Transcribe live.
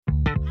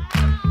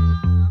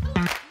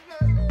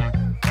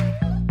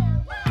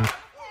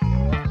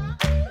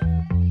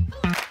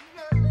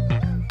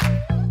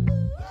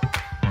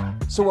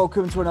So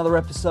welcome to another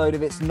episode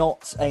of It's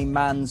Not a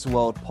Man's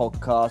World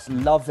podcast.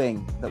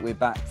 Loving that we're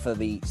back for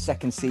the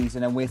second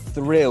season, and we're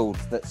thrilled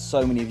that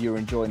so many of you are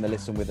enjoying the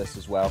listen with us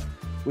as well.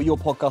 We're your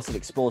podcast that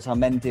explores how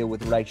men deal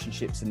with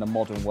relationships in the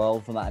modern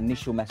world, from that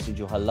initial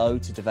message or hello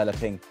to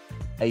developing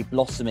a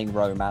blossoming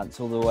romance,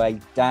 all the way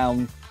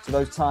down to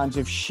those times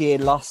of sheer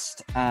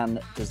lust and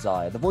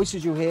desire. The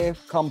voices you'll hear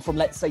come from,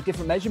 let's say,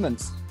 different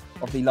measurements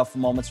of the love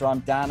thermometer.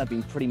 I'm Dan. I've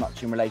been pretty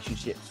much in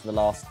relationships for the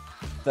last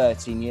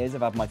 13 years.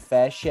 I've had my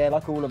fair share,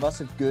 like all of us,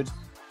 of good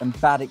and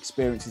bad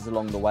experiences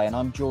along the way. And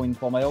I'm joined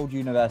by my old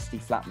university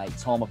flatmate,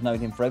 Tom. I've known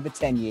him for over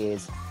 10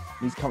 years.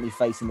 He's currently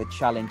facing the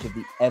challenge of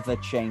the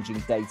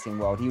ever-changing dating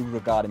world. He would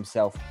regard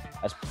himself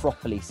as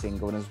properly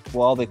single. And as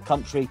while the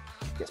country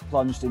gets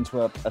plunged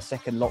into a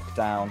second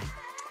lockdown,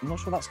 I'm not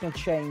sure that's going to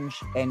change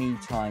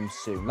anytime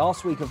soon.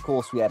 Last week, of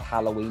course, we had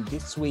Halloween.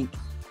 This week,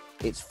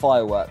 it's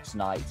fireworks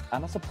night.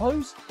 And I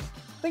suppose,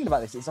 thinking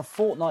about this, it's a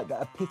fortnight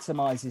that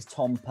epitomises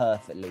Tom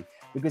perfectly,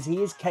 because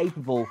he is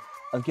capable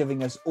of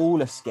giving us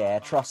all a scare,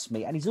 trust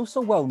me. And he's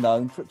also well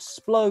known for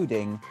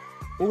exploding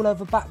all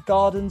over back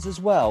gardens as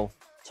well.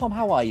 Tom,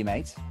 how are you,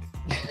 mate?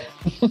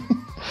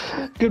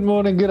 Good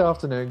morning, good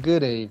afternoon,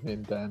 good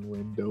evening, Dan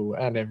Windle,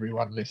 and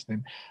everyone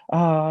listening.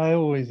 I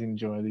always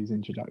enjoy these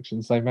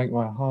introductions. They make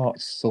my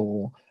heart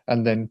soar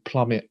and then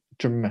plummet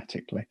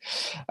dramatically.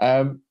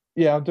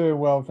 Yeah, I'm doing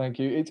well, thank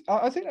you.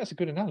 I think that's a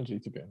good analogy,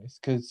 to be honest,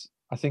 because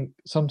I think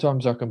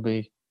sometimes I can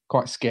be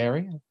quite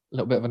scary, a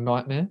little bit of a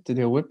nightmare to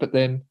deal with, but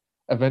then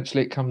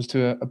eventually it comes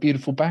to a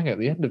beautiful bang at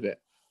the end of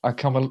it. I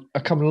come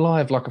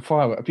alive like a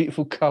firework, a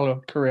beautiful colour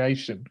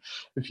creation,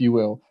 if you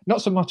will.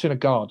 Not so much in a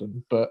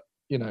garden, but,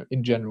 you know,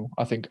 in general,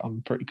 I think I'm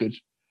a pretty good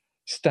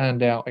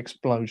standout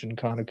explosion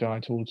kind of guy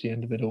towards the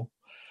end of it all.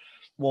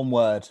 One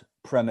word,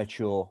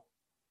 premature.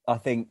 I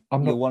think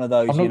you're one of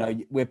those,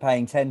 we're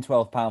paying £10,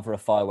 £12 for a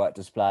firework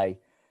display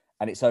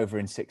and it's over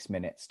in 6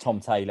 minutes. Tom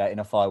Taylor in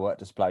a firework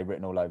display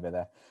written all over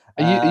there.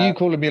 Are you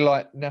calling me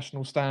like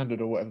National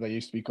Standard or whatever they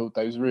used to be called?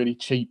 Those really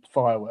cheap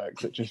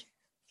fireworks that just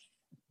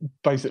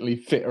basically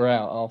fit her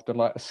out after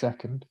like a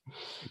second.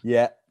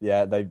 Yeah,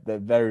 they're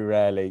very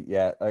rarely.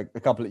 Yeah, a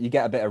couple. You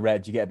get a bit of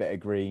red, you get a bit of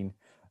green.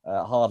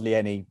 Hardly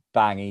any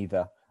bang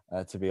either,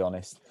 to be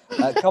honest.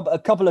 A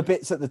couple of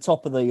bits at the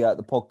top of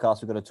the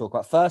podcast we're going to talk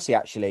about. Firstly,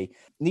 actually,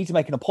 need to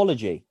make an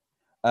apology.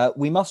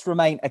 We must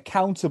remain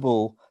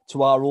accountable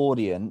to our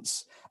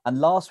audience. And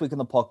last week on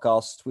the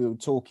podcast, we were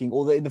talking,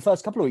 or in the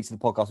first couple of weeks of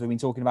the podcast, we've been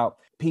talking about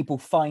people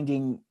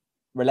finding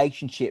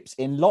relationships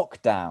in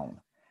lockdown.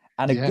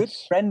 And a good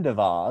friend of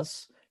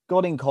ours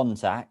got in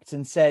contact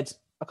and said,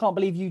 I can't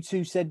believe you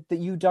two said that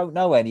you don't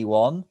know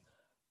anyone.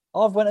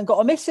 I've went and got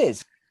a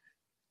missus.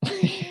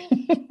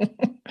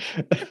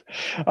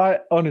 I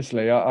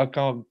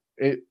can't.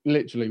 It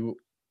literally,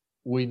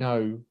 we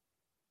know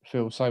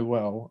Phil so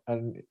well,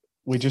 and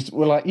we're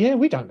like, yeah,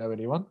 we don't know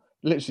anyone.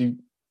 Literally,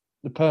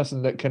 the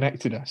person that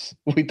connected us,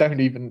 we don't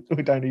even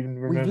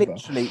remember.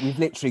 We've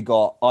literally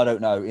got, I don't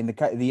know, in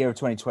the year of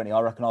 2020, I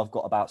reckon I've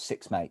got about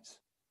 6 mates.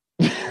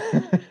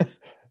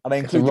 I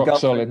mean, it's a rock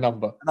solid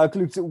number. And I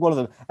include one of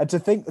them, and to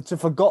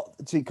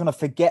kind of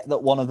forget that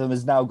one of them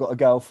has now got a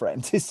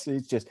girlfriend. It's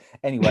just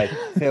anyway.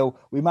 Phil,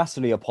 we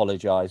massively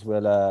apologise.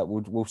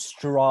 We'll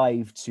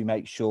strive to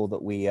make sure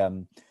that we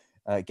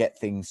get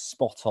things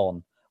spot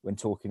on when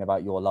talking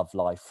about your love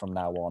life from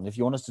now on. If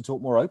you want us to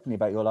talk more openly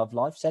about your love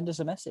life, send us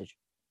a message.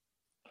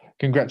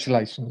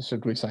 Congratulations,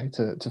 should we say,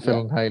 to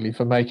Phil and Hayley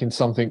for making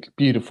something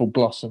beautiful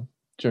blossom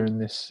during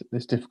this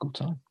difficult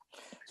time.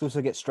 Let's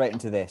also get straight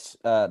into this.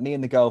 Me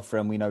and the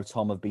girlfriend, we know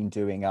Tom, have been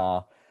doing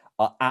our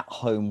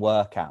at-home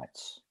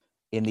workouts.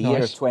 In the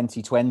year of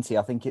 2020,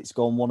 I think it's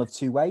gone one of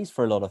two ways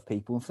for a lot of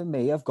people. And for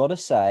me, I've got to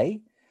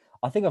say,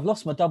 I think I've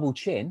lost my double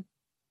chin,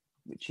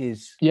 which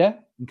is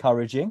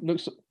encouraging.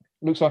 Looks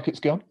like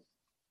it's gone.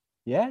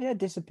 Yeah,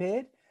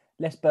 disappeared.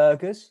 Less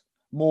burgers,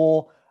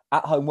 more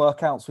at-home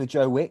workouts with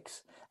Joe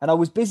Wicks. And I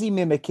was busy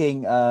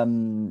mimicking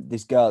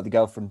this girl. The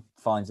girlfriend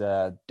finds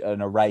an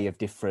array of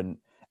different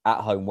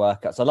at-home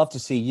workouts. I'd love to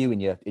see you in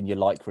your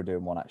Lycra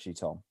doing one, actually,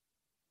 Tom.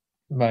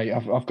 Mate,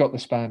 I've got the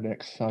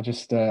spandex. I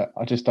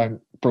just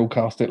don't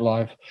broadcast it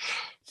live.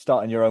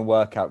 Starting your own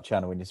workout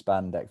channel in your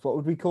spandex. What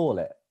would we call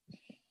it?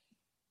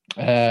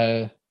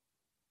 I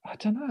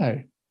don't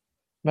know.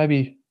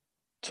 Maybe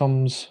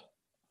Tom's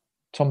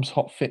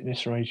hot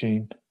fitness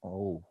regime.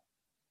 Oh,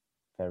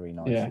 very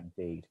nice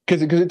indeed.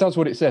 Because it does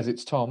what it says.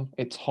 It's Tom.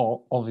 It's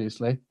hot,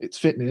 obviously. It's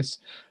fitness,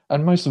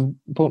 and most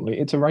importantly,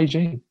 it's a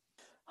regime.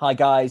 Hi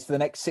guys, for the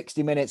next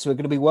 60 minutes, we're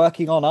going to be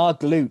working on our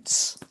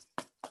glutes.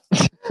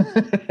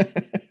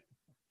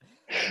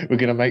 We're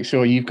going to make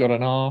sure you've got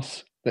an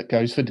arse that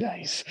goes for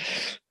days.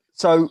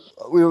 So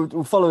we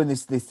were following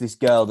this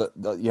girl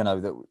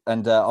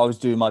and I was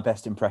doing my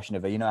best impression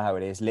of her. You know how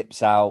it is,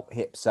 lips out,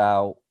 hips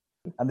out.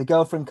 And the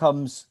girlfriend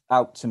comes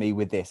out to me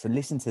with this, and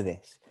listen to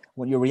this. I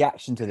want your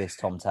reaction to this,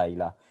 Tom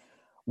Taylor.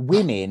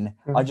 Women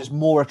are just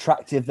more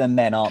attractive than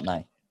men, aren't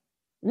they?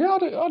 Yeah,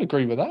 I'd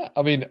agree with that.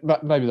 I mean,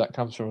 maybe that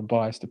comes from a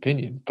biased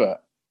opinion,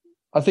 but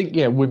I think,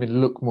 women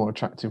look more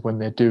attractive when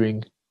they're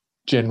doing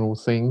general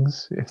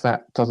things, if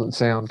that doesn't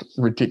sound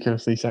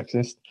ridiculously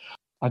sexist.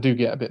 I do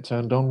get a bit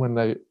turned on when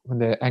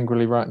they're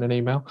angrily writing an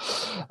email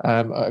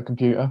at a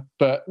computer.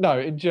 But no,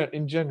 in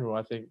general,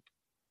 I think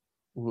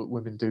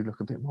women do look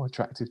a bit more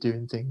attractive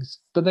doing things.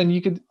 But then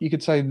you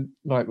could say,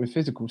 like, with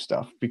physical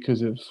stuff,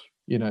 because of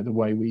the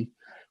way we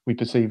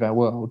perceive our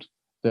world,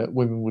 that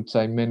women would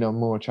say men are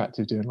more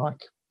attractive doing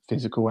like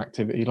physical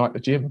activity, like the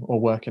gym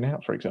or working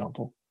out, for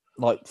example.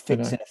 Like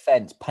fixing a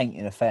fence,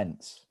 painting a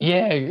fence.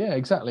 Yeah,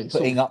 exactly.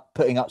 Putting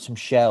up some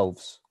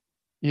shelves.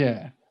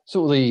 Yeah,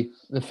 sort of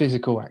the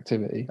physical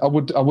activity. I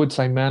would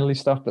say manly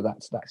stuff, but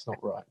that's not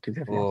right, because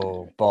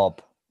everyone.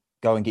 Bob,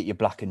 go and get your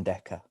Black and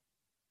Decker.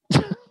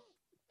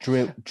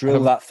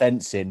 drill that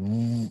fence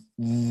in.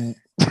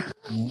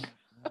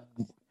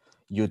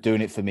 You're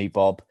doing it for me,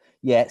 Bob.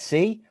 Yeah,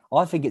 see,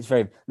 I think it's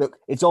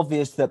it's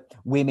obvious that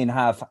women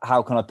have,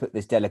 how can I put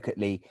this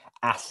delicately,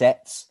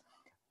 assets.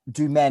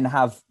 Do men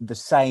have the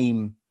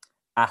same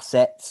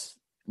assets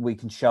we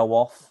can show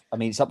off? I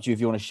mean, it's up to you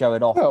if you want to show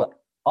it off. Well, but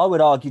I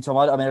would argue, Tom,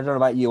 I don't know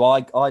about you.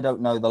 I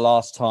don't know the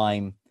last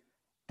time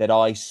that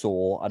I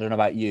don't know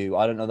about you.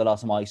 I don't know the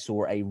last time I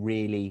saw a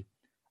really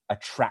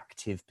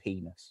attractive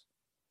penis.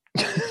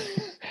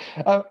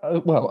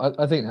 Well,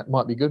 I think that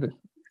might be good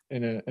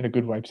in a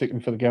good way,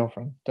 particularly for the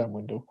girlfriend, Dan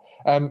Windle.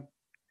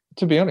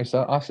 To be honest,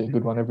 I see a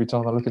good one every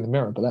time I look in the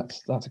mirror, but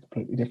that's a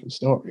completely different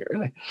story,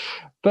 really.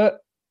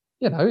 But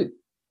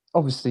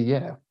obviously,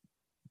 yeah,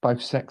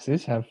 both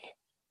sexes have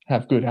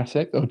good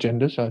assets, or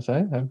gender, shall I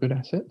say, have good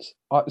assets.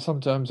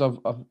 Sometimes I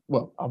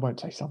won't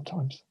say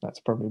sometimes.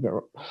 That's probably a bit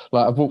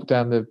like, I've walked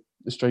down the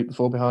street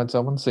before behind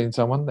someone, seen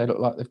someone, they look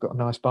like they've got a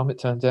nice bum. It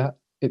turns out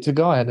it's a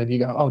guy, and then you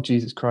go, oh,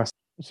 Jesus Christ.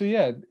 So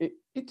yeah,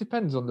 it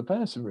depends on the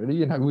person,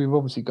 really. We've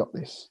obviously got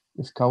this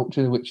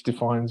culture which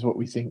defines what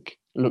we think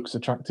looks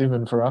attractive,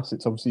 and for us,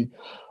 it's obviously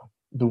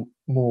the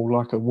more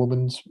like a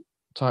woman's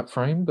type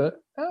frame.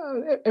 But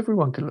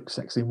everyone can look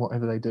sexy in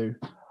whatever they do.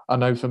 I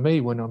know for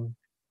me, when I'm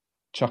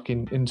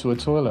chucking into a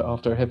toilet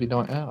after a heavy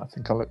night out, I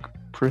think I look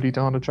pretty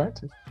darn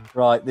attractive.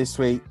 Right, this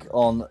week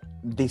on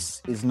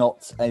This Is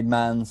Not a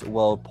Man's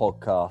World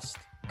podcast.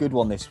 Good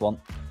one, this one.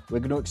 We're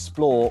going to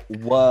explore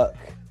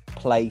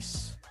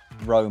workplace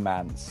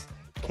romance.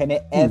 Can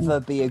it ever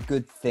be a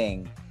good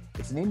thing?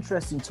 It's an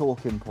interesting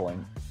talking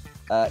point.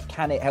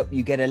 Can it help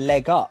you get a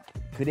leg up?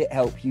 Could it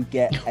help you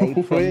get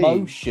a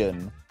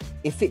promotion?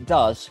 If it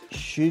does,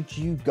 should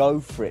you go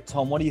for it?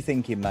 Tom, what are you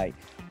thinking, mate?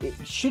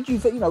 Should you,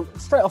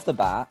 straight off the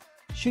bat,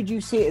 should you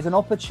see it as an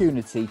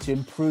opportunity to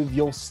improve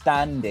your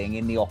standing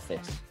in the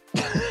office?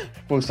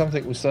 Well,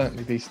 something will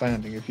certainly be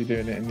standing if you're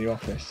doing it in the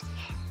office.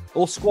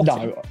 Or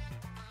squatting? No.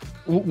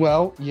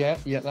 Well, yeah,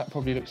 that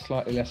probably looks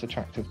slightly less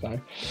attractive, though.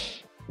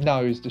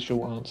 No is the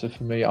short answer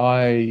for me.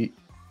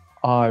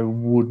 I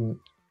wouldn't.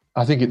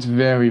 I think it's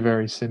very,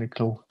 very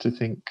cynical to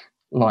think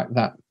like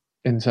that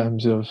in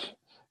terms of,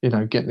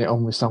 getting it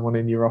on with someone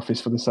in your office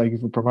for the sake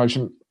of a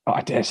promotion.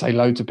 I dare say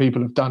loads of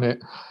people have done it.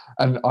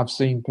 And I've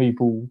seen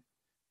people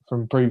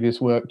from previous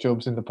work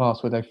jobs in the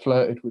past where they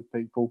flirted with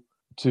people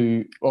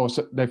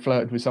they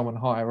flirted with someone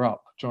higher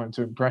up trying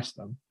to impress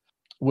them,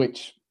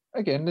 which,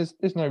 again,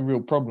 there's no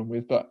real problem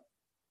with. But,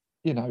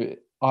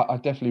 I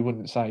definitely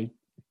wouldn't say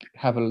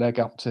have a leg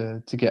up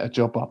to get a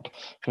job up,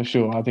 for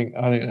sure. I think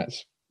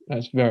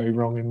that's very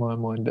wrong in my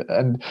mind.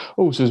 And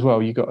also as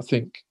well, you got to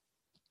think,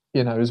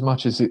 as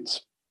much as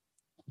it's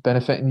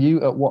benefiting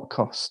you, at what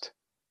cost,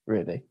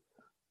 really?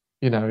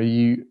 Are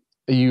you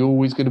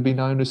always going to be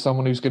known as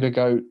someone who's going to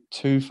go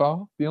too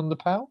far beyond the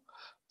pale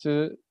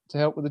to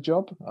help with the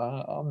job?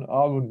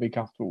 I wouldn't be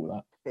comfortable with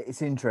that.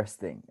 It's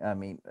interesting. I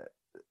mean,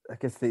 I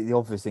guess the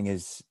obvious thing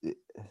is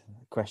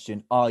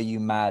question: are you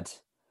mad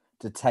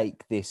to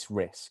take this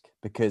risk?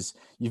 Because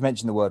you've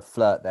mentioned the word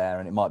flirt there,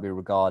 and it might be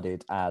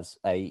regarded as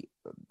a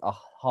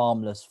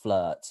harmless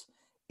flirt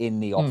in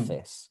the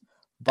office,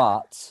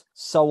 but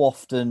so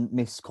often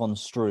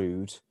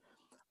misconstrued.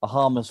 A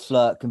harmless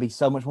flirt can be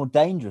so much more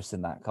dangerous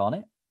than that, can't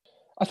it?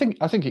 I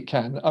think it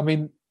can. I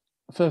mean,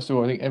 first of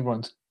all, I think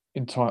everyone's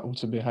entitled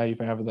to behave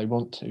however they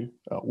want to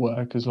at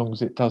work, as long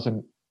as it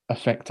doesn't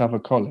affect other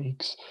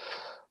colleagues.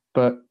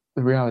 But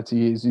the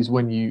reality is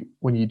when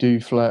you do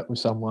flirt with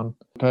someone,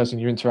 the person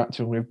you're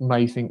interacting with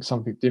may think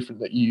something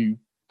different that you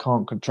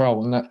can't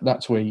control, and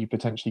that's where you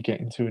potentially get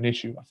into an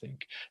issue. I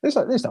think there's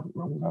nothing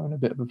wrong with having a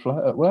bit of a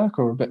flirt at work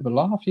or a bit of a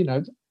laugh.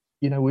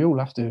 We all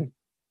have to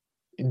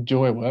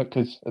enjoy work,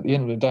 because at the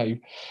end of the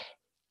day,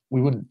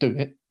 we wouldn't do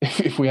it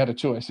if we had a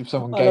choice. If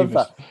someone gave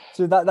us,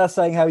 so that's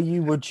saying how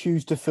you would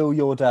choose to fill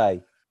your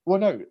day. Well,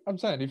 no, I'm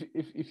saying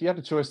if you had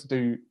a choice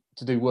to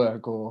do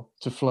work or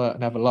to flirt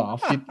and have a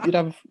laugh, you'd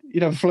have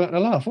a flirt and a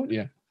laugh, wouldn't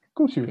you? Of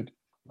course you would.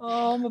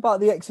 Oh, I'm about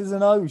the X's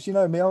and O's. You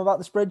know me. I'm about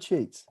the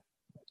spreadsheets.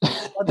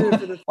 I do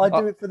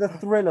it for the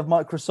thrill of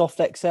Microsoft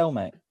Excel,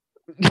 mate.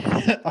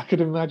 I could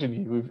imagine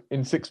you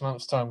in 6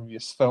 months' time with your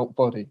svelte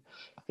body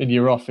in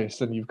your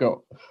office, and you've got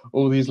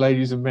all these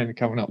ladies and men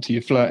coming up to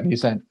you flirting. You're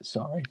saying,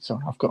 sorry,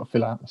 I've got to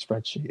fill out the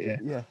spreadsheet here.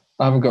 Yeah.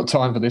 I haven't got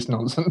time for this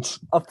nonsense.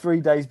 I'm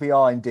 3 days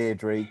behind,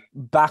 Deirdre.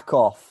 Back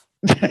off.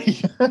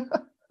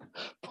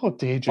 Poor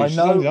Deirdre. I She's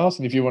know- only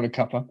asking if you want a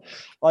cuppa.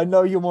 I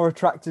know you're more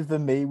attractive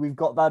than me. We've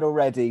got that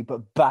already,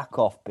 but back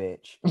off,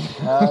 bitch.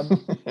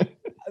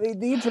 I mean,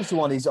 the interesting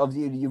one is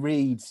obviously you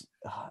read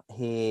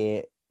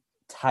here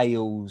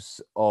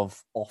tales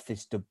of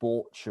office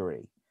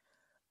debauchery.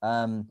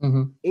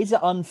 Is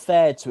it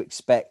unfair to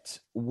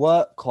expect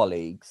work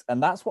colleagues,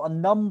 and that's what a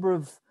number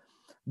of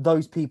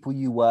those people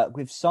you work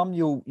with, some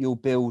you'll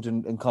build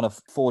and kind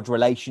of forge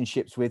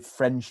relationships with,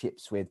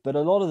 friendships with, but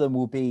a lot of them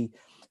will be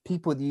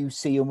people that you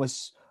see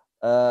almost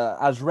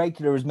as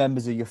regular as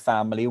members of your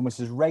family, almost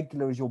as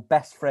regular as your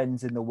best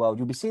friends in the world.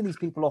 You'll be seeing these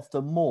people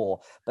often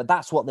more, but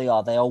that's what they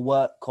are. They are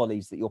work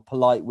colleagues that you're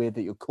polite with,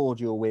 that you're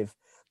cordial with,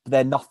 but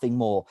they're nothing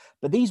more.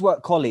 But these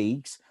work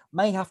colleagues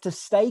may have to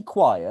stay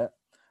quiet,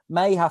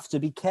 may have to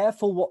be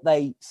careful what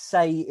they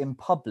say in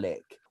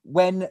public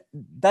when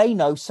they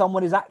know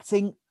someone is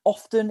acting,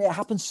 often it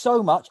happens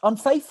so much,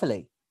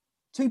 unfaithfully.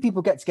 Two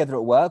people get together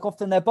at work,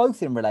 often they're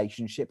both in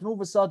relationship, and all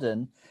of a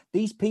sudden,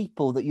 these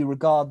people that you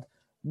regard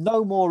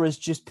no more as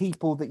just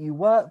people that you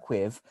work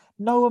with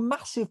know a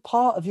massive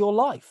part of your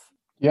life.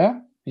 Yeah.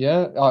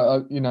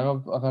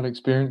 I've had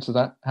experience of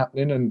that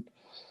happening, and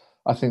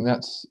I think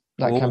that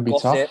can be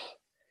tough.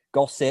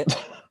 Gossip.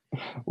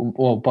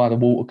 Well, by the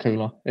water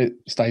cooler. It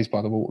stays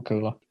by the water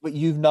cooler. But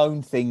you've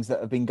known things that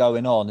have been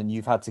going on and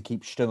you've had to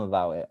keep stum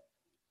about it.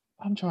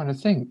 I'm trying to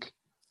think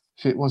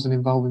if it wasn't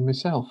involving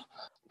myself.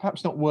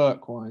 Perhaps not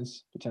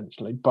work-wise,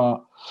 potentially.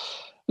 But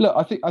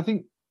look, I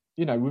think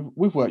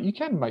with work, you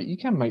can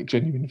make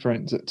genuine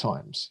friends at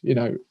times.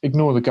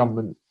 Ignore the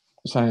government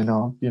saying,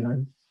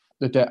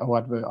 the Detto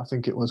advert, I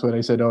think it was, where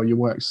they said, your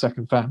work's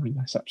second family.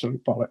 That's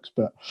absolute bollocks.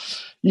 But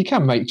you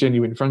can make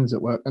genuine friends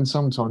at work, and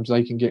sometimes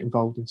they can get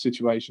involved in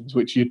situations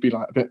which you'd be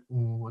like a bit,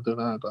 I don't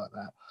know about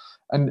that.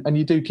 And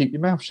you do keep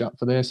your mouth shut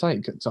for their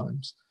sake at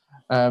times,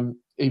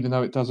 even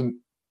though it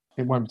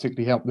won't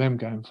particularly help them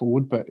going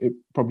forward, but it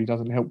probably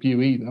doesn't help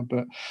you either.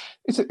 But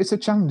it's a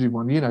challenging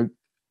one.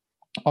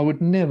 I would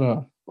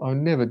never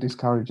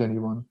discourage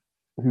anyone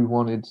who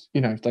wanted,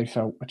 if they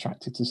felt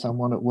attracted to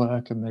someone at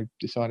work and they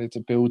decided to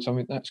build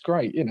something, that's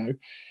great.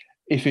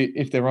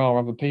 If there are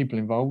other people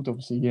involved,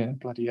 obviously, yeah,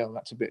 bloody hell,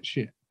 that's a bit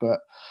shit.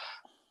 But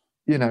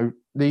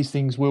these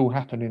things will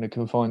happen in a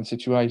confined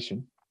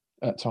situation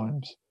at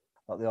times.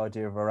 Like the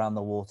idea of around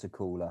the water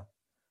cooler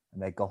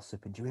and they're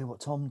gossiping. Do you hear what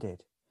Tom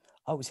did?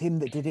 Oh, it was him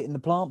that did it in the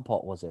plant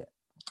pot, was it?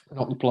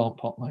 Not the plant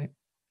pot, mate.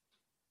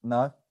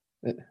 No?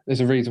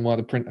 There's a reason why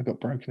the printer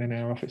got broken in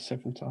our office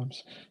several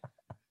times.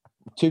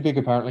 Too big,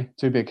 apparently.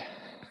 Too big.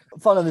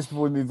 Finally, this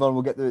before we move on,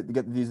 we'll get the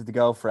views of the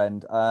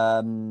girlfriend.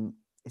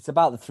 It's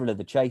about the thrill of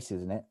the chase,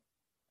 isn't it?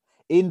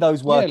 In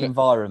those work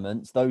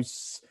environments,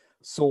 those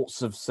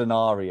sorts of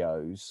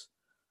scenarios,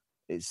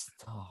 it's,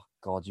 oh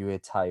God, you hear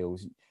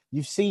tales.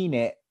 You've seen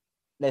it,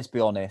 let's be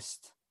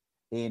honest,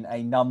 in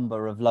a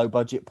number of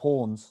low-budget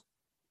porns.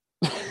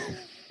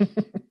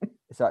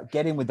 It's like,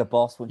 get in with the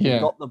boss. Once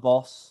you've got the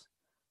boss,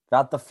 you've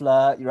had the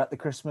flirt, you're at the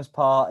Christmas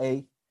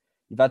party,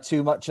 you've had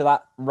too much of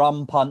that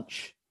rum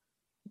punch.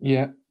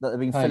 Yeah, that they've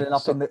been filling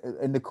up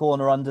in the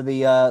corner under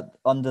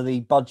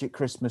the budget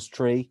Christmas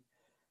tree,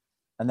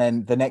 and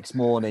then the next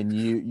morning,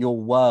 your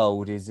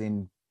world is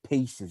in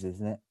pieces,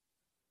 isn't it?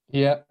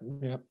 Yeah.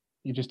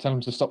 You just tell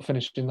them to stop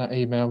finishing that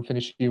email and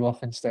finish you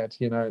off instead.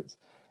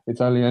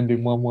 It's only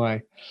ending one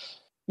way.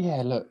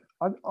 Yeah, look,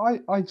 I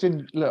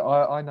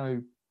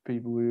know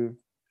people who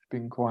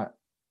are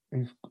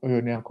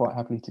now quite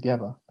happily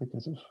together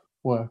because of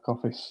work,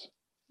 office,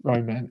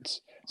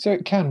 romance. So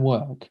it can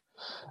work,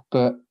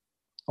 but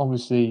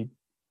obviously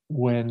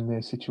when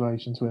there's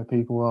situations where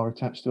people are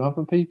attached to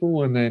other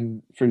people and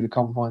then through the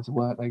confines of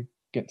work they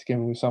get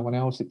together with someone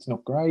else, it's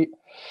not great.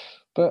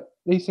 But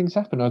these things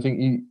happen. I think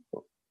you,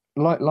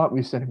 like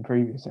we said in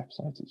previous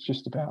episodes, it's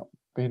just about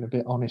being a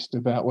bit honest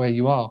about where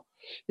you are.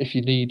 If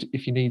you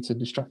need to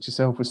distract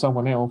yourself with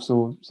someone else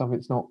or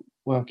something's not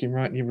working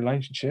right in your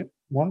relationship,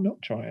 why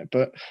not try it?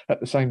 But at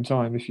the same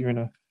time, if you're in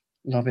a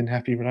loving,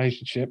 happy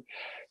relationship,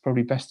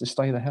 probably best to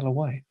stay the hell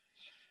away.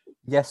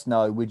 Yes,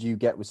 no, would you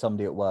get with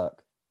somebody at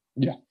work?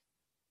 Yeah.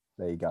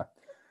 There you go.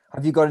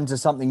 Have you got into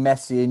something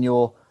messy in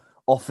your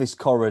office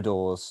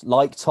corridors?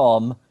 Like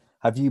Tom,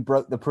 have you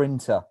broke the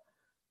printer?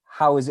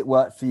 How has it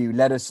worked for you?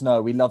 Let us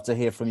know. We'd love to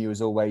hear from you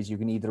as always. You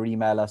can either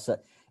email us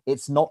at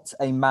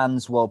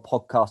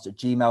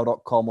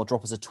itsnotamansworldpodcast@gmail.com or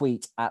drop us a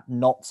tweet at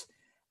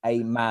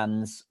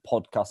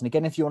notamanspodcast. And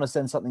again, if you want to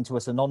send something to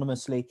us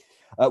anonymously,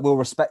 we'll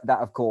respect that,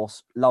 of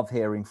course. Love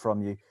hearing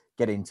from you.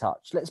 Get in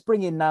touch. Let's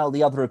bring in now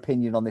the other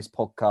opinion on this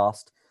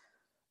podcast.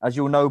 As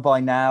you'll know by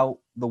now,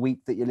 the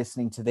week that you're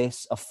listening to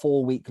this, a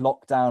 4-week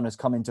lockdown has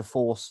come into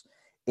force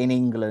in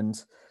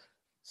England.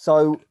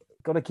 So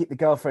got to keep the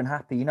girlfriend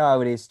happy. You know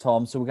how it is,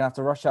 Tom. So we're going to have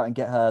to rush out and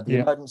get her the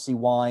emergency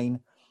wine,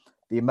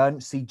 the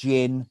emergency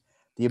gin,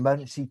 the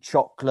emergency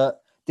chocolate.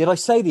 Did I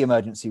say the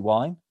emergency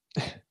wine?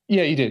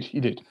 Yeah, you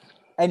did.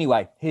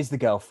 Anyway, here's the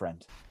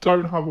girlfriend.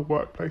 Don't have a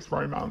workplace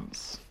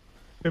romance.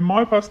 In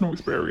my personal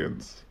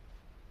experience,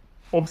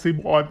 obviously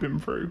what I've been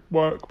through,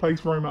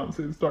 workplace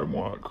romances don't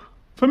work.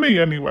 For me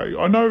anyway.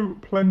 I know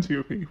plenty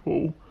of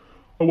people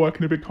I work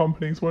in a big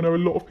company, so I know a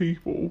lot of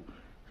people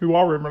who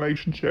are in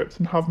relationships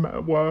and have met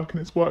at work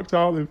and it's worked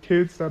out, they have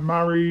kids, they're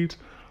married.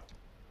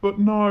 But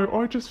no,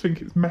 I just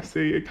think it's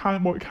messy. It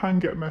can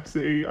get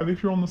messy. And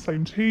if you're on the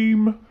same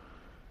team,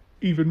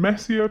 even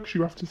messier because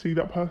you have to see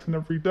that person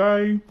every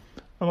day.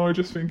 And I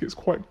just think it's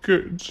quite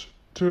good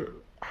to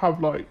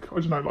have like, I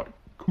don't know, like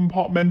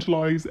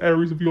compartmentalize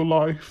areas of your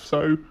life.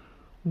 So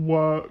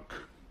work,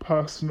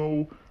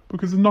 personal,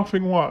 because there's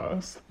nothing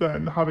worse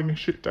than having a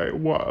shit day at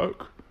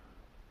work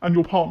and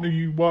your partner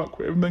you work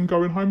with and then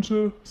going home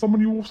to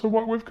someone you also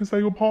work with because they're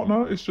your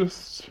partner. It's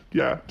just,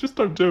 yeah, just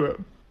don't do it.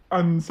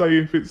 And say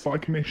if it's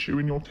like an issue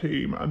in your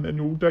team and then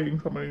you're dating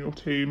someone in your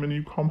team and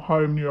you come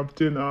home and you have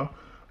dinner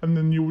and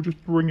then you're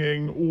just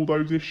bringing all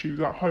those issues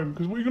at home,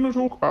 because what are you going to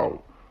talk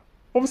about?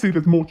 Obviously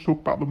there's more to talk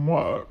about than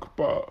work,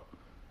 but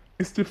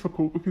it's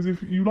difficult because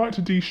if you like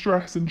to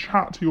de-stress and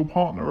chat to your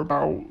partner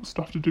about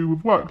stuff to do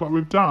with work, like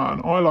with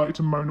Dan, I like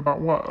to moan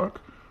about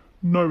work,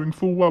 knowing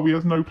full well he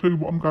has no clue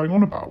what I'm going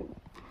on about.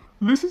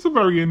 This is a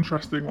very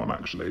interesting one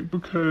actually,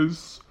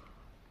 because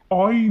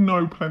I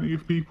know plenty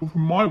of people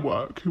from my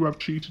work who have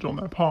cheated on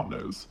their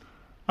partners,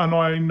 and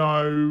I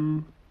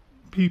know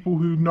people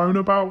who've known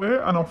about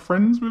it and are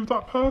friends with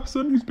that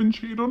person who's been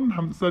cheated on and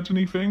haven't said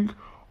anything.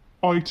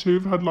 I too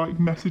have had like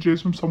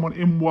messages from someone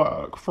in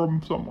work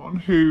from someone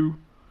whose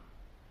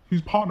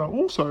partner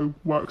also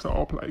works at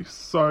our place.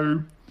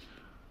 So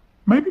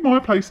maybe my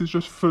place is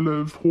just full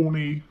of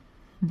horny,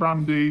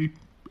 randy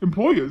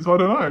employers. I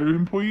don't know,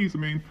 employees. I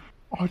mean,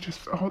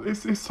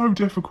 it's so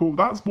difficult.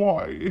 That's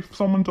why if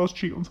someone does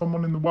cheat on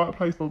someone in the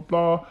workplace, blah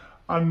blah,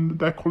 and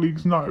their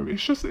colleagues know, it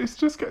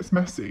just gets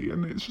messy,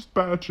 and it's just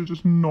better to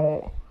just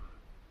not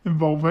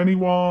involve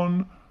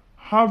anyone.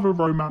 Have a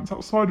romance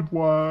outside of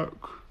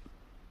work.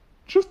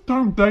 Just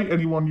don't date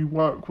anyone you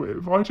work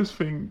with. I just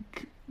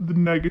think the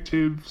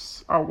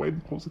negatives outweigh the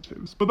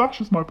positives. But that's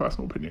just my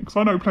personal opinion, because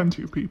I know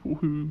plenty of people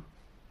who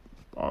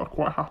are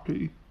quite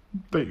happy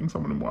dating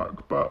someone in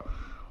work. But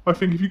I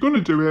think if you're going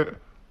to do it,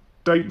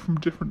 date from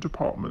different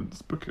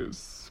departments,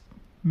 because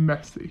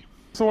messy.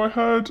 So I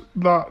heard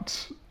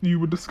that you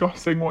were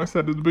discussing what I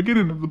said at the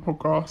beginning of the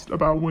podcast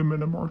about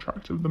women are more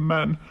attractive than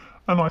men,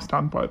 and I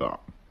stand by that.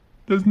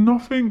 There's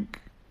nothing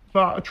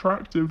that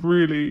attractive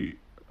really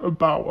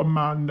about a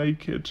man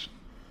naked.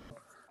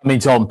 I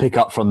mean, Tom, pick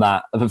up from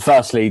that.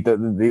 Firstly,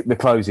 the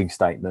closing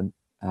statement.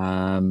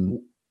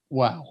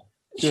 Wow.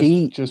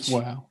 Just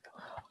wow.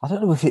 I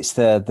don't know if it's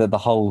the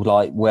whole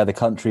like where the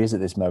country is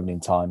at this moment in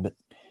time, but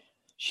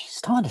she's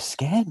starting to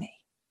scare me.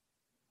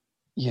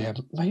 Yeah,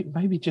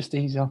 maybe just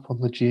ease up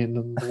on the gin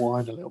and the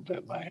wine a little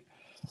bit, mate.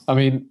 I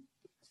mean,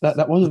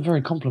 that wasn't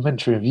very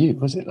complimentary of you,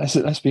 was it?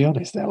 Let's be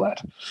honest there,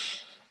 lad.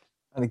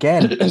 And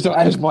again,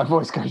 as my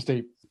voice goes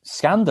deep.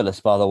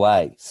 Scandalous, by the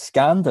way.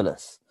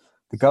 Scandalous.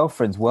 The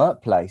girlfriend's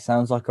workplace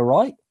sounds like a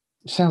right.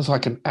 Sounds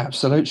like an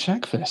absolute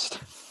shagfest.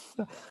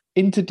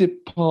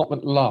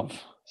 Interdepartment love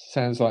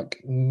sounds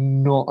like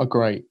not a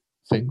great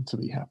thing to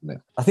be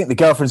happening. I think the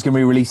girlfriend's going to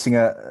be releasing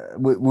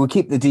we'll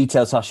keep the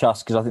details hush hush,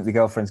 because I think the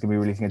girlfriend's going to be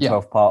releasing a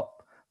 12-part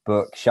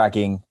book,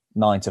 Shagging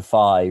 9 to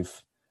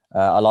 5.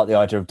 I like the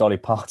idea of Dolly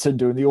Parton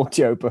doing the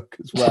audio book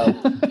as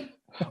well.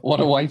 What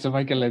a way to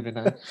make a living,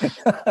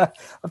 eh?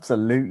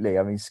 Absolutely.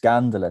 I mean,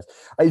 scandalous.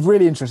 It's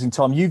really interesting,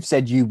 Tom. You've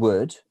said you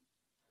would,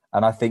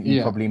 and I think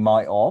you probably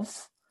might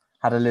have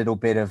had a little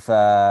bit of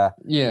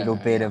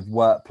of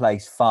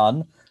workplace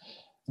fun.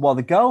 While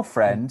the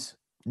girlfriend,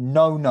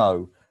 no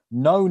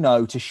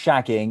to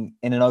shagging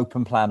in an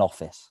open plan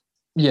office.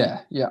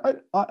 Yeah.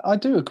 I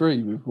do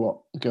agree with what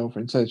the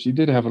girlfriend said. She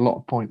did have a lot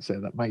of points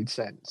there that made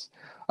sense.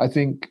 I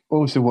think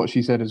also what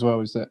she said as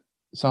well is that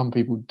some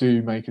people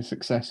do make a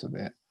success of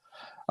it.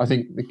 I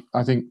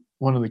think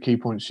one of the key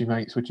points she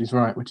makes, which is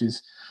right, which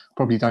is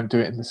probably don't do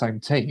it in the same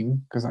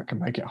team, because that can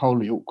make it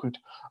wholly awkward.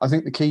 I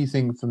think the key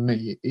thing for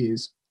me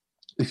is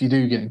if you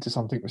do get into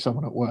something with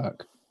someone at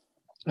work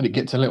and it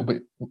gets a little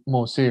bit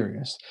more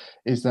serious,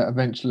 is that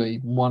eventually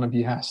one of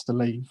you has to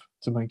leave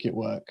to make it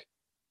work.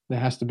 There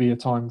has to be a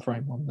time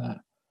frame on that,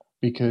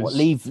 because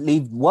leave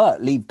work,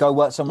 go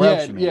work somewhere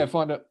else.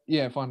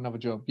 Find another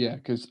job. Yeah,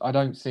 because I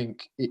don't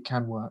think it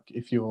can work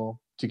if you're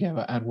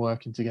together and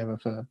working together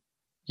for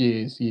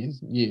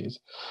years.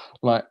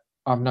 Like,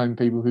 I've known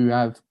people who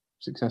have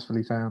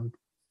successfully found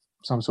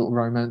some sort of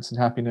romance and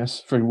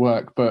happiness through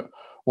work, but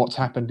what's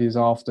happened is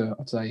after,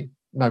 I'd say,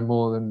 no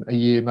more than a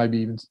year, maybe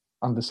even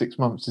under 6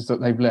 months, is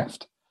that they've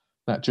left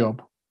that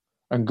job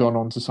and gone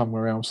on to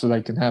somewhere else so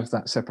they can have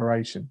that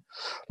separation.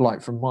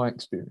 Like, from my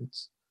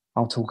experience,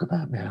 I'll talk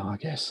about now, I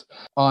guess.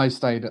 I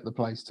stayed at the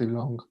place too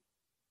long,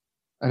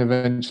 and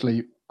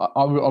eventually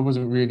I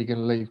wasn't really going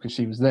to leave because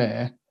she was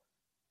there,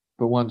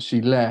 but once she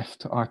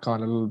left, I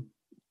kind of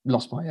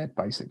lost my head,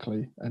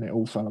 basically, and it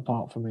all fell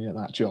apart for me at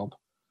that job,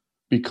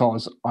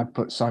 because I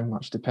put so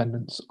much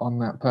dependence on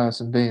that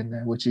person being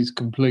there, which is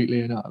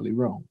completely and utterly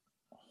wrong.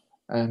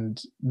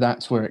 And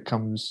that's where it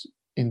comes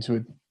into a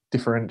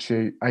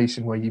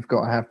differentiation, where you've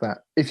got to have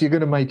that. If you're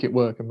going to make it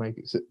work and make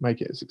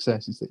it a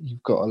success, is that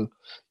you've got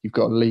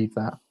to leave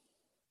that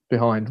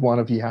behind. One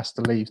of you has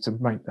to leave to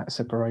make that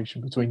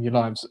separation between your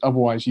lives.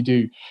 Otherwise,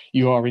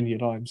 you are in your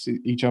lives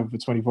each other for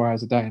 24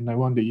 hours a day, and no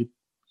wonder you'd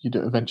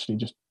eventually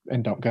just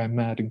end up going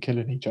mad and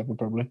killing each other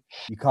probably.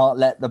 You can't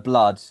let the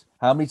blood.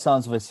 How many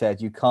times have I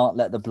said you can't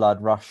let the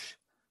blood rush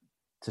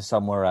to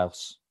somewhere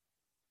else?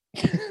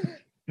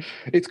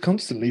 It's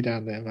constantly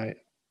down there, mate.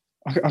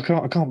 I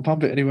can't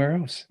pump it anywhere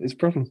else. It's a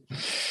problem.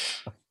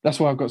 That's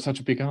why I've got such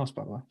a big ass,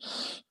 by the way.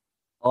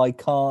 I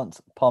can't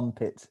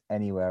pump it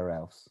anywhere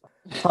else.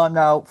 Time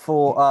now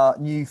for our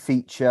new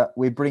feature.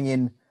 We're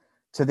bringing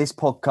to this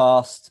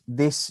podcast,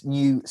 this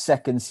new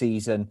second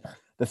season,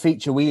 the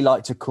feature we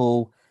like to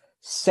call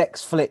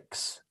Sex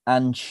Flicks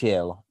and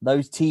Chill.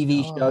 Those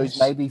TV shows,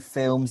 maybe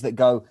films that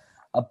go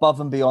above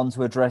and beyond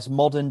to address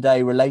modern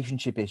day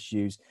relationship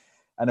issues.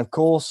 And of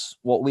course,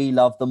 what we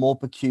love, the more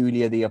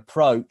peculiar the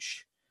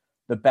approach,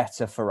 the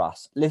better for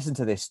us. Listen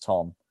to this,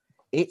 Tom.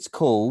 It's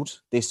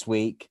called this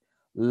week,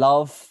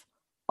 Love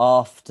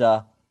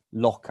After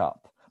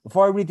Lockup.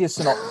 Before I read the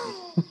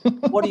synopsis,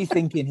 what are you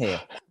thinking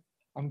here?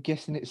 I'm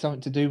guessing it's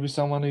something to do with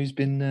someone who's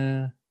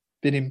been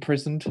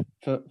imprisoned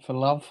for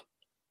love.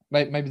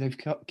 Maybe they've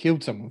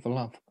killed someone for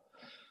love.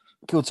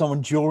 Killed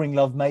someone during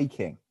love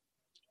making.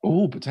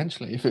 Oh,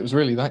 potentially, if it was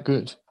really that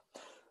good.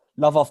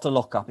 Love After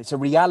Lockup. It's a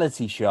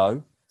reality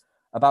show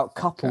about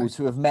couples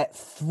who have met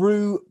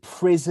through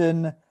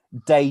prison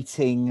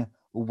dating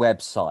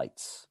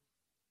websites.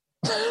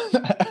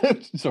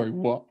 Sorry,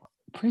 what?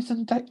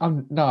 Prison date?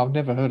 No, I've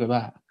never heard of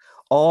that.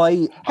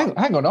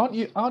 Hang on,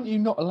 aren't you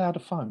not allowed a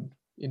phone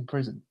in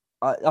prison?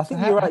 I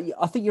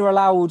think you're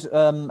allowed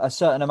a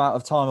certain amount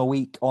of time a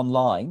week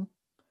online.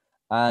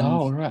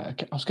 And,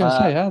 right. I was going to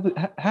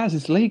say, how's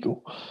this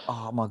legal?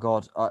 Oh my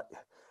God.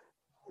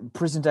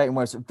 Prison dating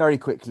website, very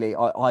quickly,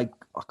 I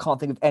can't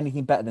think of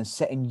anything better than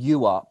setting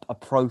you up a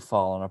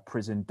profile on a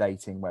prison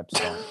dating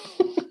website.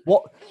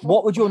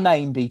 What would your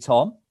name be,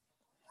 Tom?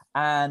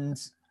 And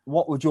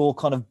what would your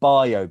kind of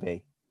bio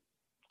be?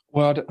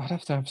 Well, I'd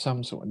have to have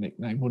some sort of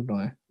nickname, wouldn't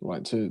I?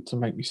 Like to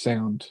make me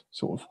sound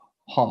sort of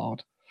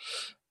hard.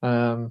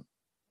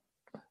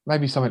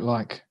 Maybe something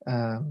like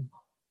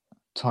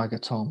Tiger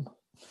Tom,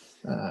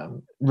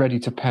 ready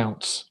to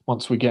pounce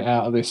once we get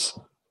out of this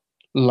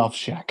love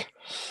shack.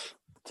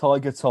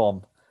 Tiger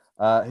Tom,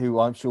 who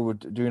I'm sure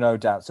would do no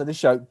doubt. So this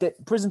show,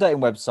 prison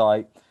dating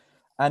website,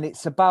 and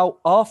it's about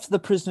after the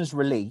prisoner's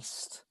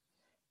released,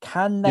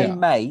 can they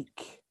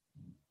make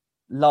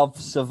love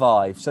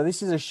survive? So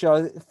this is a show,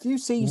 a few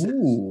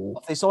seasons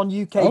of this on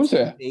UK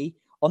TV,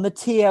 on the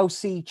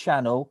TLC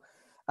channel,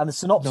 and the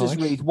synopsis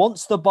reads,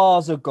 once the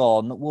bars are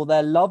gone, will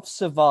their love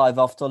survive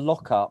after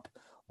lockup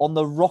on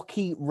the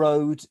rocky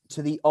road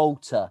to the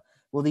altar?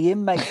 Will the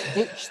inmates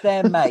ditch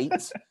their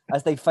mates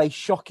as they face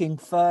shocking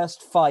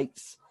first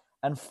fights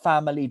and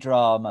family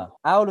drama?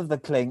 Out of the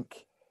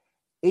clink,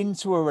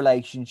 into a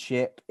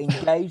relationship,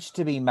 engaged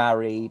to be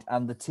married,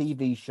 and the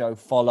TV show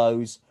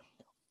follows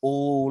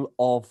all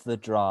of the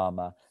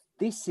drama.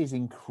 This is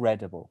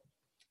incredible.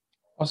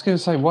 I was going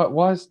to say,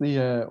 why is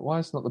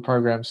not the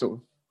program sort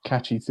of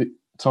catchy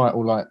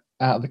title like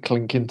 "Out of the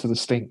Clink into the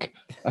Stink"?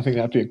 I think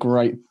that'd be a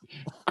great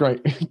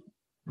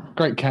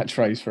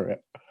catchphrase for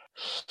it.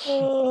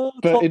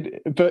 But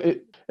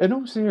in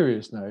all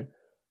seriousness,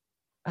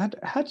 no.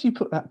 How do you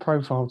put that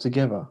profile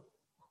together?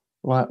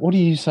 Like, what do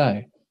you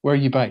say? Where are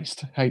you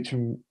based?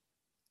 HMP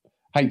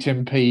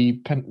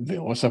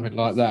Pentonville or something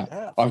like that.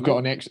 Yeah, I've got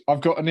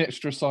an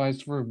extra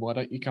sized room. Why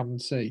don't you come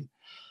and see?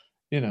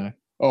 You know.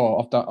 Oh,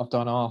 I've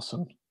done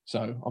arson,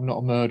 so I'm not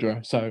a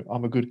murderer, so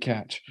I'm a good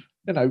catch.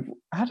 You know,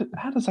 how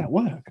does that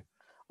work?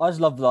 I just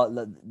love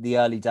the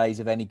early days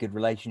of any good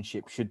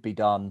relationship should be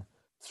done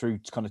through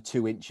kind of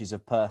 2 inches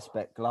of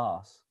Perspex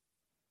glass.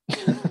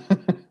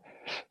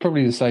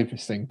 Probably the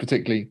safest thing,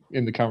 particularly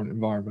in the current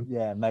environment.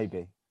 Yeah,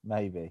 maybe.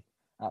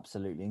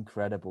 Absolutely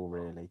incredible,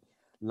 really.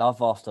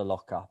 Love After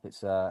Lockup.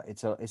 It's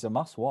a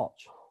must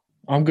watch.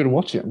 I'm going to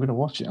watch it.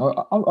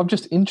 I'm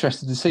just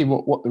interested to see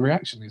what the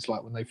reaction is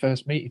like when they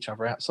first meet each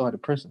other outside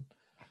of prison.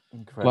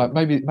 Incredible.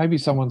 Like maybe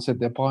someone said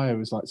their bio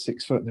was like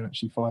 6 foot and they're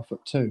actually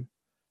 5'2",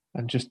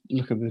 and just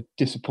look at the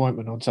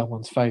disappointment on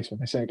someone's face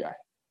when they say, "Guy,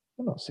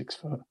 I'm not 6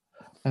 foot,"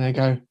 and they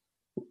go,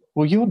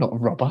 "Well, you're not a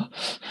robber."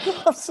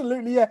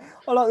 Absolutely, yeah.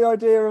 I like the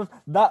idea of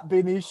that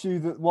being the issue,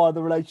 that why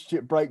the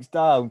relationship breaks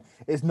down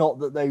is not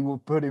that they were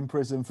put in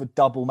prison for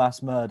double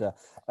mass murder.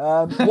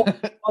 By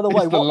the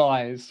way,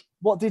 lies.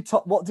 What did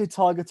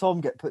Tiger Tom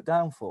get put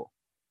down for?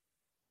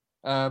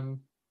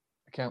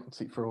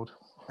 Accountancy fraud.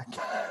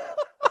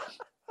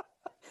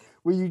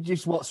 Were you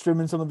just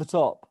trimming some of the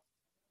top?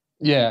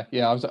 Yeah.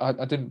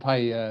 I didn't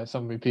pay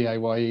some of my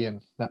PAYE,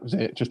 and that was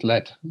it. Just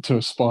led to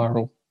a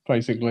spiral,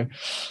 basically.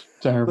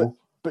 Terrible.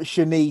 But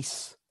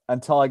Shanice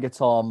and Tiger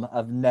Tom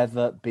have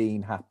never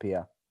been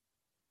happier.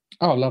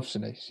 Oh, I love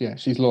Shanice. Yeah,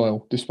 she's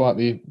loyal despite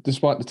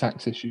the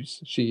tax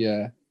issues. She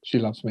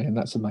loves me, and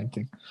that's the main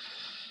thing.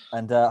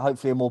 And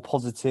hopefully a more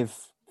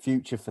positive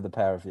future for the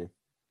pair of you.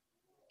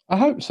 I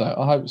hope so.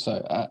 I hope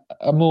so.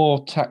 A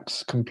more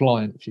tax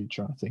compliant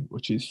future, I think,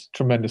 which is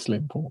tremendously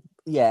important.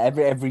 Yeah,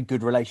 every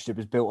good relationship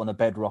is built on a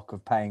bedrock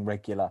of paying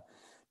regular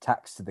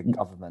tax to the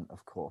government,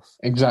 of course.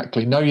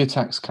 Exactly. Know your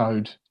tax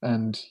code,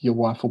 and your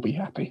wife will be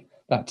happy.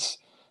 That's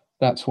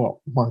what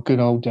my good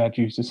old dad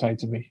used to say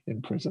to me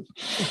in prison.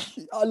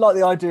 I like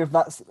the idea of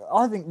that.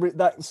 I think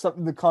that's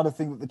something, the kind of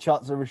thing that the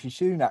Chancellor Rishi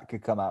Sunak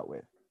could come out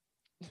with.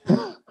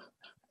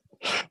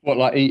 What,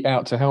 like eat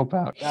out to help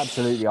out?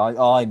 Absolutely.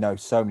 I know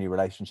so many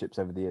relationships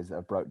over the years that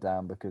have broke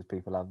down because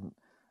people haven't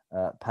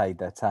paid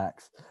their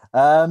tax.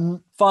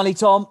 Finally,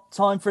 Tom,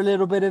 time for a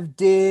little bit of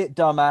Dear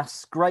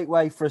Dumbass. Great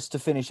way for us to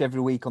finish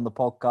every week on the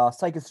podcast.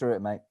 Take us through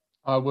it, mate.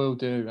 I will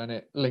do, and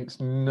it links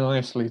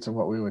nicely to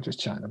what we were just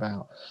chatting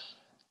about.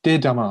 Dear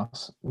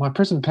Dumbass, my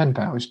prison pen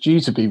pal is due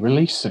to be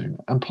released soon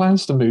and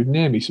plans to move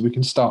near me so we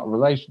can start a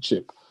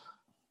relationship.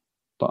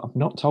 But I've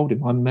not told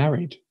him I'm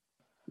married.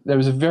 There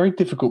was a very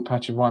difficult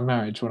patch in my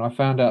marriage when I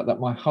found out that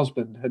my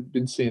husband had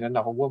been seeing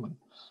another woman.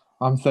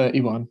 I'm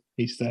 31,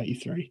 he's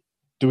 33.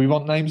 Do we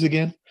want names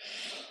again?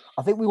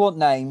 I think we want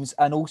names,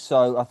 and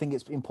also I think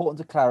it's important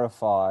to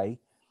clarify,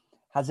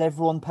 has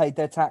everyone paid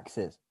their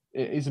taxes?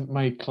 It isn't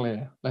made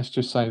clear. Let's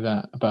just say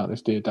that about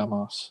this Dear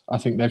Dumbass. I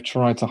think they've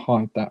tried to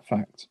hide that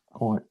fact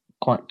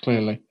quite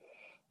clearly.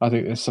 I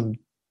think there's some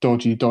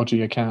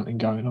dodgy accounting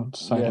going on, to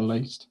say the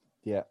least.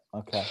 Yeah,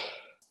 okay.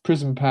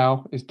 Prison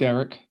pal is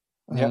Derek.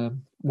 Yep.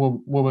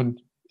 Woman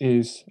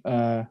is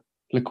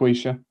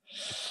LaQuisha.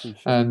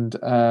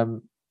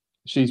 And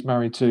she's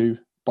married to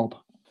Bob.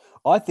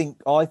 I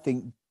think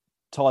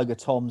Tiger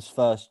Tom's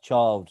first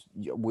child,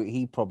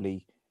 he'd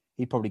probably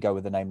go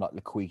with a name like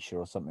LaQuisha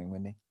or something,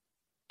 wouldn't he?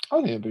 I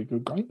think it'd be a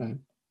great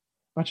name.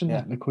 Imagine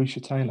that,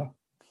 LaQuisha Taylor.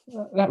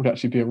 That would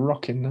actually be a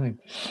rocking name.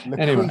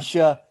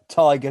 LaQuisha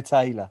Tiger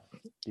Taylor.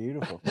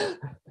 Beautiful.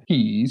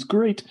 He's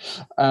great.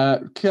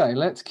 Okay,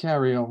 let's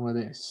carry on with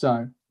this.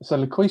 So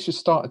LaQuisha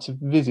started to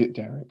visit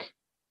Derek.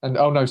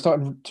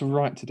 Started to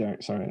write to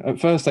Derek, sorry.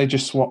 At first, they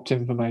just swapped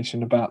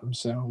information about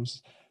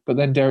themselves. But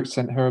then Derek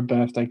sent her a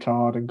birthday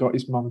card and got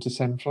his mum to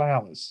send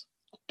flowers.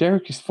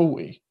 Derek is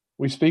 40.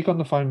 We speak on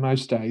the phone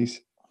most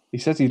days. He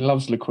says he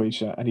loves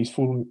LaQuisha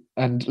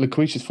and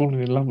LaQuisha's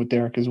fallen in love with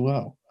Derek as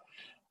well.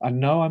 I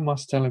know I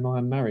must tell him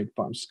I'm married,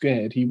 but I'm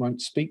scared he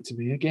won't speak to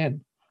me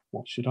again.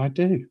 What should I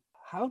do?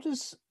 How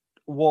does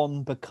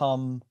one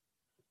become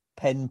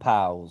pen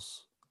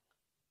pals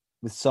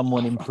with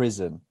someone in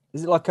prison?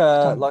 Is it like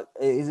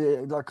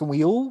can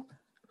we all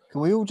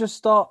just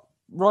start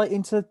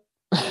writing to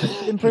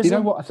in prison?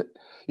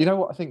 You know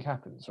what I think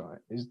happens, right?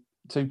 Is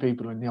two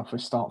people in the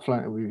office start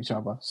flirting with each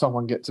other.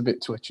 Someone gets a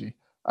bit twitchy,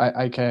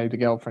 aka the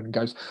girlfriend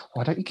goes,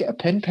 "Why don't you get a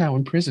pen pal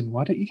in prison?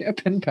 Why don't you get a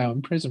pen pal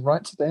in prison?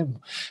 Write to them,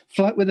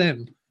 flirt with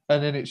them."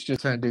 And then it's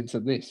just turned into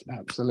this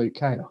absolute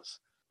chaos.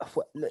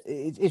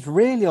 It's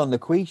really on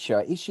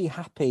LaQuisha. Is she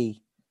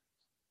happy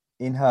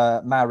in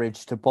her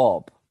marriage to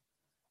Bob?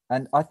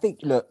 And I think,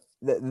 look,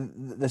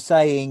 the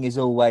saying is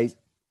always,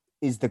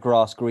 "Is the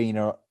grass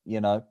greener?"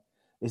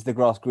 Is the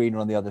grass greener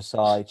on the other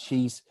side?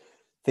 She's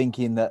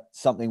thinking that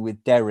something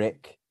with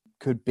Derek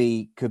could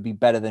be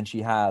better than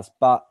she has.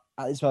 But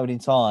at this moment in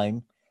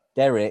time,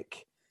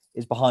 Derek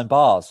is behind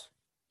bars.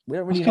 We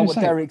don't really know what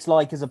Derek's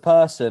like as a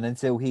person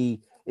until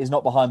he is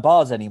not behind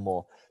bars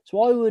anymore.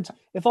 So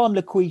if I'm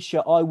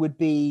LaQuisha, I would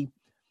be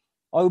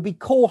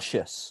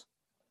cautious.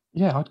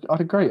 Yeah,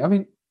 I'd agree. I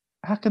mean,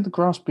 how can the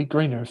grass be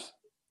greener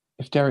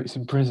if Derek's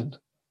in prison?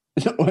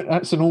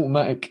 That's an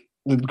automatic.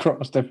 The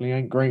grass definitely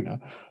ain't greener.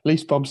 At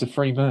least Bob's a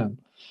free man.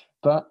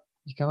 But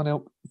you can't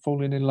help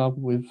falling in love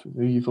with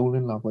who you fall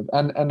in love with.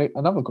 And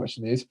another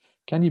question is,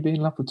 can you be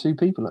in love with two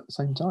people at the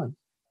same time?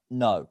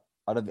 No,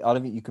 I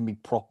don't think you can be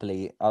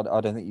properly. I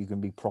don't think you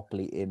can be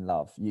properly in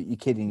love. You're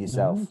kidding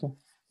yourself. Oh, okay.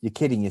 You're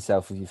kidding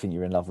yourself if you think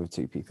you're in love with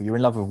two people. You're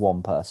in love with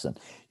one person.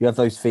 You have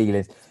those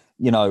feelings.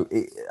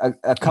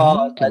 A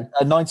car,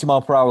 a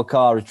 90-mile-per-hour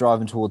car is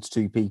driving towards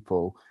two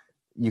people.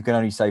 You can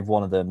only save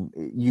one of them.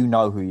 You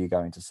know who you're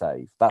going to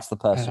save. That's the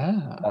person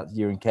that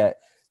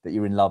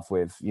you're in love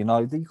with. You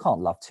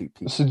can't love two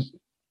people.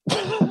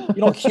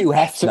 You're not Hugh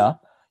Hefner.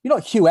 You're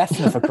not Hugh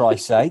Hefner, for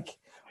Christ's sake.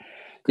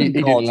 He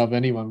didn't love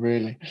anyone,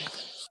 really.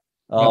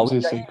 Oh,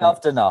 he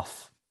loved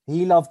enough.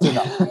 He loved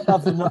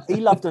enough. He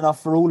loved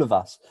enough for all of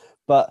us.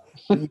 But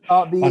you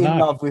can't be in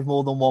love with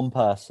more than one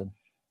person.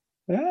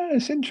 Yeah,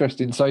 it's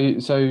interesting. So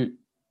do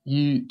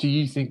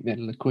you think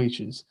then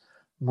LaQuisha's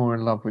more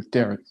in love with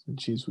Derek than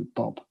she's with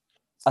Bob?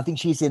 I think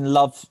she's in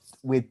love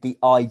with the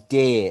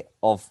idea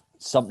of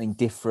something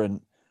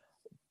different,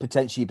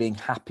 potentially being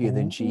happier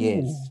than she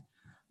is.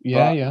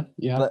 Yeah.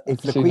 But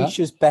if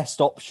LaQuisha's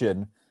best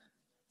option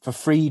for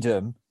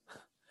freedom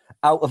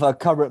out of her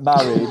current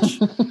marriage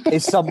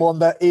is someone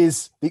that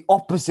is the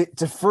opposite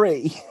to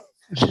free,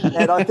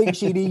 then I think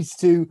she needs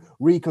to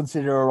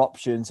reconsider her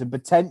options and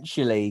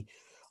potentially,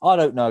 I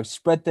don't know,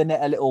 spread the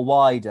net a little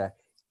wider.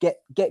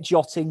 Get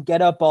jotting,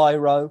 get her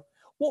biro.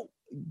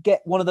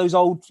 Get one of those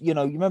old, you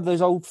remember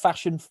those old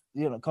fashioned,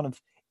 kind of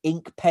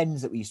ink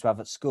pens that we used to have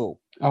at school.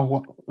 Oh,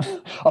 what?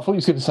 I thought you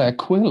were going to say a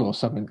quill or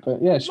something,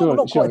 but yeah, sure. No,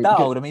 not sure. quite that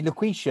old. I mean,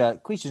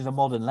 Lucretia's a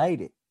modern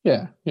lady.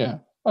 Yeah.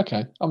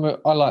 Okay, I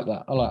like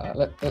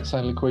that. Let's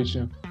say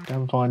Lucretia, go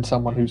and find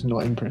someone who's not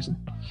in prison.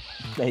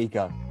 There you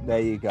go.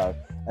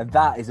 And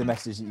that is a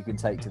message that you can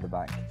take to the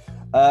bank.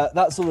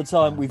 That's all the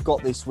time we've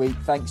got this week.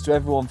 Thanks to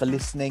everyone for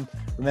listening.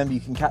 Remember, you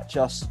can catch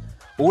us,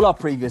 all our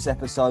previous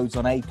episodes,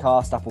 on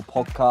Acast, Apple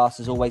Podcasts.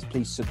 As always,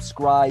 please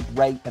subscribe,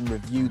 rate and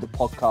review the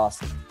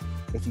podcast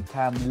if you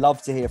can.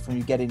 Love to hear from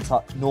you. Get in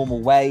touch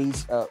normal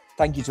ways.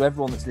 Thank you to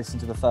everyone that's listened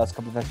to the first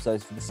couple of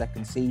episodes for the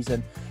second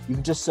season. You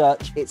can just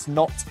search It's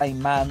Not a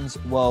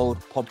Man's World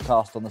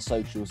podcast on the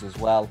socials as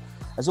well.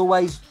 As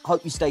always,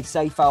 hope you stay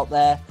safe out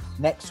there.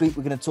 Next week,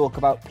 we're going to talk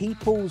about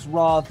people's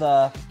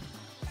rather,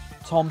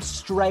 Tom,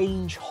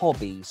 strange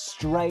hobbies,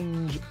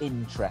 strange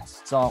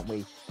interests, aren't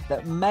we?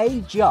 That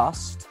may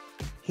just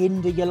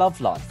hinder your love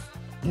life.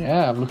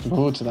 Yeah, I'm looking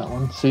forward to that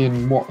one.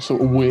 Seeing what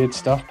sort of weird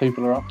stuff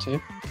people are up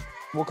to.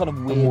 What kind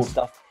of weird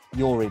stuff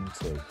you're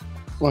into?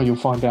 Well, you'll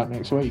find out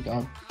next week.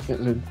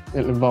 It'll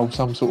involve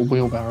some sort of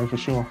wheelbarrow for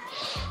sure.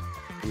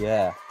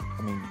 Yeah,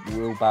 I mean,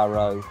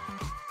 wheelbarrow,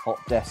 hot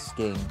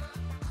desking.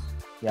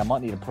 Yeah, I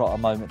might need a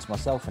moment to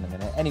myself in a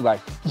minute. Anyway,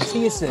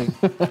 see you soon.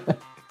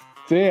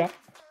 See ya.